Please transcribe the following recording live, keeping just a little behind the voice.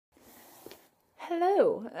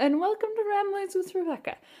Hello, and welcome to Ramblings with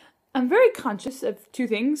Rebecca. I'm very conscious of two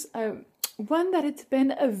things. One, that it's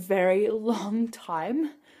been a very long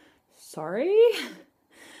time. Sorry.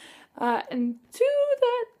 And two,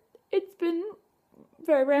 that it's been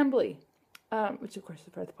very rambly. Which of course is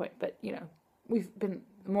part of the point, but we've been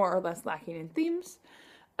more or less lacking in themes.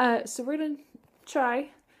 So we're going to try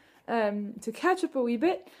to catch up a wee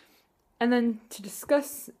bit, and then to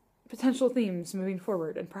discuss potential themes moving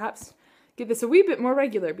forward, and perhaps get this a wee bit more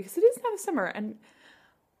regular, because it is now the summer, and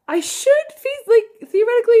I should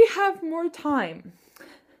theoretically have more time.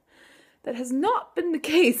 That has not been the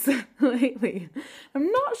case lately. I'm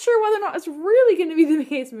not sure whether or not it's really going to be the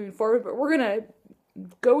case moving forward, but we're going to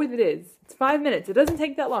go with it is. It's 5 minutes. It doesn't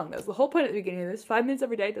take that long. That was the whole point at the beginning of this. 5 minutes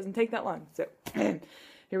every day. It doesn't take that long. So,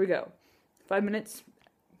 here we go. 5 minutes.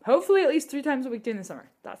 Hopefully at least 3 times a week during the summer.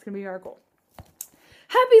 That's going to be our goal.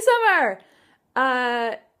 Happy summer!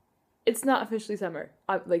 It's not officially summer,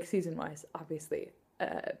 season-wise, obviously.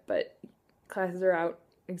 But classes are out.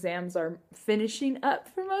 Exams are finishing up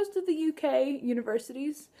for most of the UK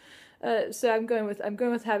universities. So I'm going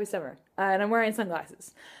with happy summer. And I'm wearing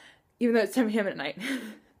sunglasses, even though it's 10 p.m. at night.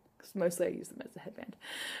 Because mostly I use them as a headband.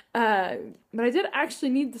 But I did actually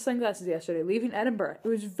need the sunglasses yesterday, leaving Edinburgh. It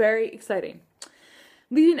was very exciting.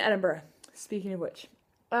 Leaving Edinburgh, speaking of which.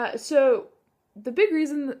 So the big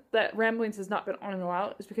reason that Ramblings has not been on in a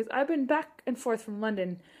while is because I've been back and forth from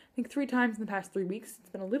London, I think 3 times in the past 3 weeks. It's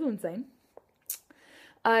been a little insane.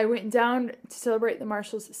 I went down to celebrate the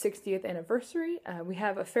Marshall's 60th anniversary. We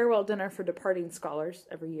have a farewell dinner for departing scholars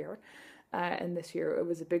every year. And this year it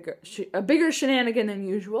was a bigger shenanigan than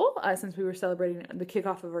usual, since we were celebrating the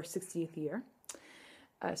kickoff of our 60th year.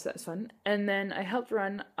 So that was fun. And then I helped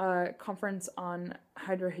run a conference on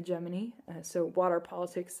Hydro-Hegemony, so water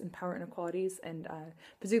politics and power inequalities, and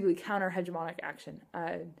particularly counter-hegemonic action.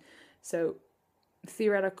 So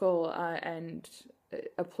theoretical and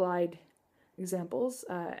applied examples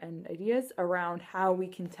and ideas around how we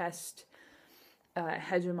can test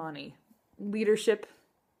hegemony. Leadership,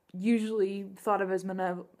 usually thought of as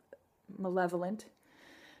malevolent,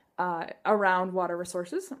 around water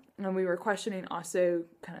resources, and we were questioning also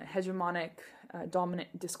kind of hegemonic,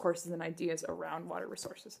 dominant discourses and ideas around water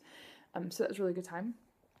resources. So that was a really good time.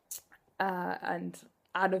 And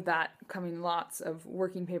out of that coming lots of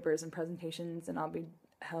working papers and presentations, and I'll be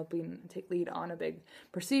helping take lead on a big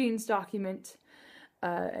proceedings document,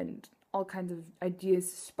 and all kinds of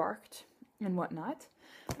ideas sparked and whatnot.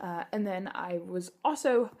 And then I was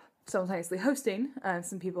also simultaneously hosting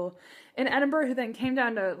some people in Edinburgh who then came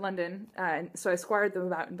down to London, and so I squired them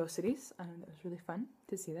about in both cities. It was really fun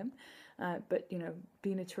to see them. But,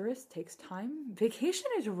 being a tourist takes time. Vacation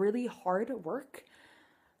is really hard work.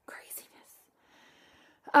 Craziness.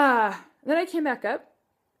 Then I came back up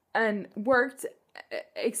and worked,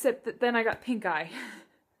 except that then I got pink eye.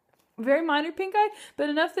 Very minor pink eye, but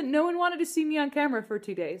enough that no one wanted to see me on camera for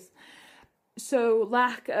 2 days. So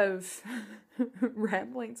lack of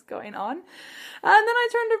ramblings going on. And then I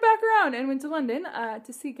turned it back around and went to London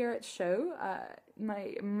to see Garrett's show.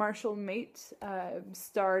 My Marshall mate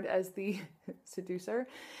starred as the seducer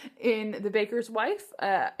in The Baker's Wife,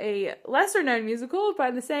 a lesser-known musical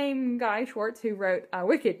by the same guy, Schwartz, who wrote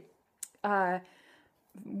Wicked.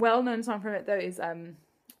 Well-known song from it, though, is,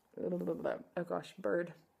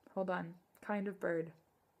 bird. Hold on. Kind of bird.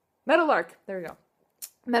 Meadowlark. There we go.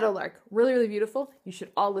 Meadowlark. Really, really beautiful. You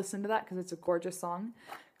should all listen to that because it's a gorgeous song.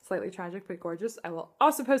 Slightly tragic, but gorgeous. I will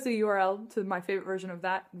also post a URL to my favorite version of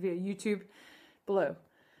that via YouTube below.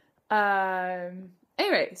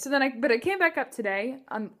 Anyway, so then I came back up today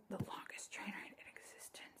on the longest train ride in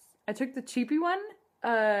existence. I took the cheapy one,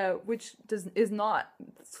 which is not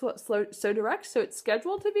so direct, so it's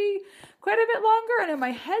scheduled to be quite a bit longer, and in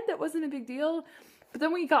my head that wasn't a big deal, but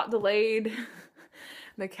then we got delayed.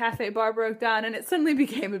 The cafe bar broke down, and it suddenly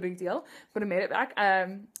became a big deal, but I made it back,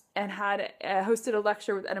 and had hosted a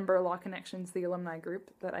lecture with Edinburgh Law Connections, the alumni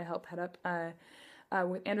group that I helped head up,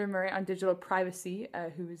 with Andrew Murray on digital privacy,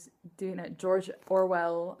 who's doing a George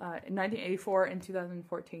Orwell in 1984 and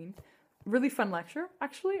 2014. Really fun lecture,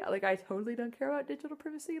 actually. I totally don't care about digital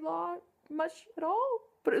privacy law much at all,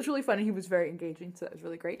 but it was really fun, and he was very engaging, so that was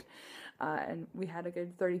really great. And we had a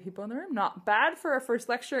good 30 people in the room. Not bad for our first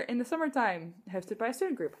lecture in the summertime, hosted by a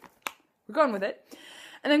student group. We're going with it.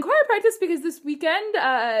 And then choir practice, because this weekend,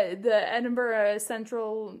 the Edinburgh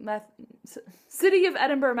City of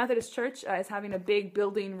Edinburgh Methodist Church is having a big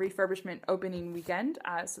building refurbishment opening weekend.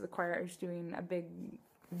 So the choir is doing a big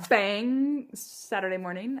bang Saturday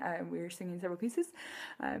morning. We were singing several pieces.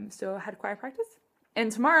 So I had choir practice.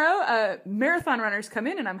 And tomorrow, marathon runners come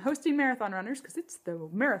in, and I'm hosting marathon runners because it's the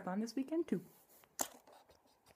marathon this weekend too.